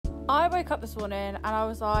I woke up this morning and I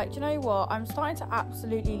was like, do you know what? I'm starting to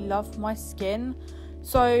absolutely love my skin.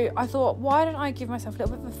 So I thought, why don't I give myself a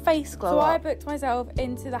little bit of a face glow up? I booked myself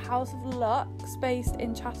into the House of Lux, based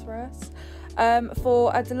in Chatteris,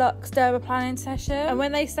 for a deluxe dermaplaning session. And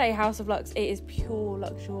when they say House of Lux, it is pure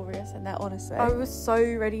luxurious in there, honestly. I was so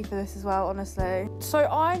ready for this as well, honestly. So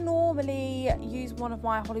I normally use one of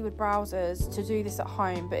my Hollywood browsers to do this at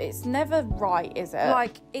home, but it's never right, is it?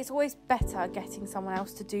 Like, it's always better getting someone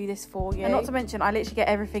else to do this for you. And not to mention, I literally get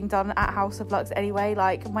everything done at House of Lux anyway,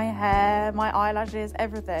 like my hair, my eyelashes,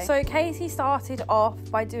 everything. So Katie started off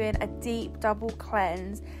by doing a deep double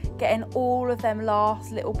cleanse, getting all of them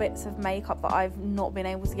last little bits of makeup that I've not been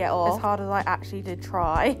able to get off, as hard as I actually did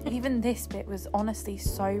try. Even this bit was honestly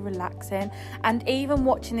so relaxing, and even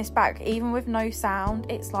watching this back, even with no sound,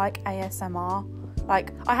 it's like ASMR.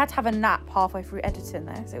 Like, I had to have a nap halfway through editing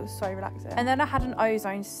this. It was so relaxing. And then I had an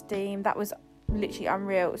ozone steam that was literally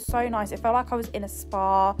unreal. It was so nice. It felt like I was in a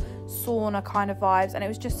spa, sauna kind of vibes, and it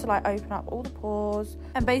was just to like open up all the pores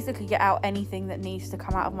and basically get out anything that needs to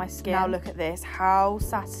come out of my skin. Now look at this. How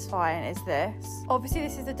satisfying is this? Obviously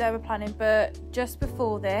this is the dermaplaning, but just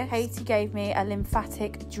before this, Katie gave me a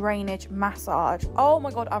lymphatic drainage massage. Oh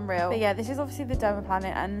my god, unreal. But yeah, this is obviously the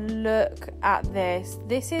dermaplaning, and look at this.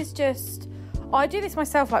 This is just, I do this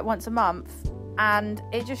myself like once a month, and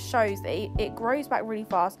it just shows that it grows back really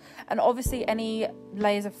fast. And obviously any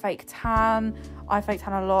layers of fake tan, I fake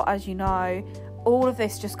tan a lot, as you know, all of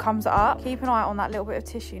this just comes up. Keep an eye on that little bit of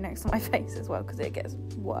tissue next to my face as well, because it gets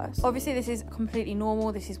worse. Obviously this is completely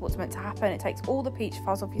normal. This is what's meant to happen. It takes all the peach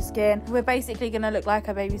fuzz off your skin. We're basically gonna look like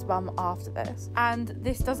a baby's bum after this, and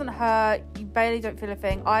this doesn't hurt. You barely don't feel a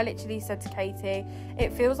thing. I literally said to Katie,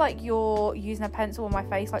 it feels like you're using a pencil on my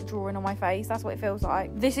face, like drawing on my face. That's what it feels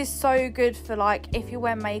like. This is so good for like if you're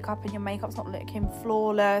wearing makeup and your makeup's not looking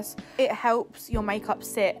flawless. It helps your makeup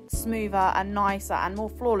sit smoother and nicer and more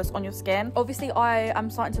flawless on your skin. Obviously I am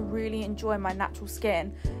starting to really enjoy my natural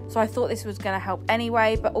skin, so I thought this was going to help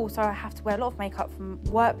anyway, but also I have to wear a lot of makeup for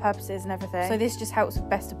work purposes and everything, so this just helps with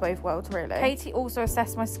best of both worlds, really. Katie also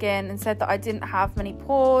assessed my skin and said that I didn't have many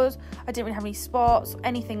pores, I didn't really have any spots,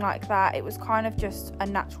 anything like that. It was kind of just a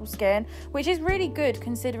natural skin, which is really good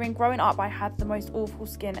considering growing up I had the most awful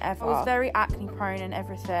skin ever. I was very acne prone and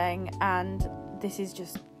everything, and this is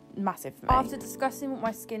just massive for me. After discussing what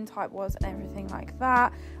my skin type was and everything like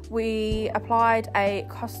that, we applied a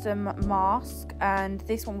custom mask, and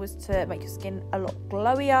this one was to make your skin a lot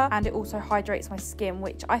glowier, and it also hydrates my skin,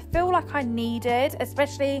 which I feel like I needed,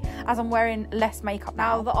 especially as I'm wearing less makeup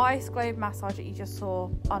now. The ice globe massage that you just saw,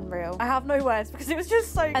 unreal. I have no words because it was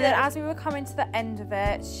just so good. And then as we were coming to the end of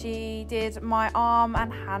it, she did my arm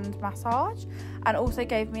and hand massage, and also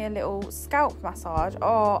gave me a little scalp massage.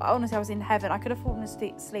 Oh, honestly, I was in heaven. I could have fallen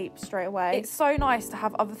asleep straight away. It's so nice to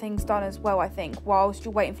have other things done as well, I think, whilst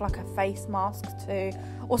you're waiting for like a face mask to,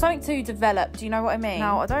 or something to develop. Do you know what I mean?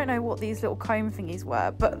 Now, I don't know what these little comb thingies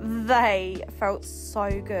were, but they felt so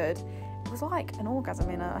good. It was like an orgasm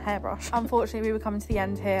in a hairbrush. Unfortunately, we were coming to the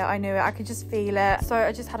end here. I knew it. I could just feel it. So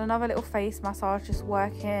I just had another little face massage, just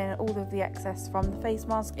working all of the excess from the face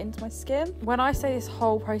mask into my skin. When I say this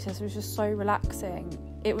whole process was just so relaxing,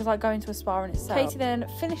 it was like going to a spa in itself. Katie then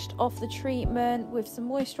finished off the treatment with some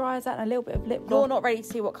moisturiser and a little bit of lip gloss. You're not ready to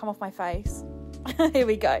see what come off my face. Here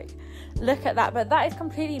we go. Look at that. But that is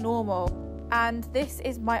completely normal. And this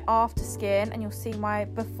is my after skin, and you'll see my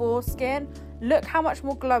before skin. Look how much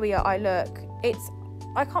more glowier I look.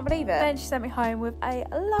 I can't believe it. Then she sent me home with a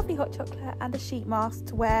lovely hot chocolate and a sheet mask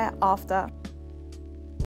to wear after.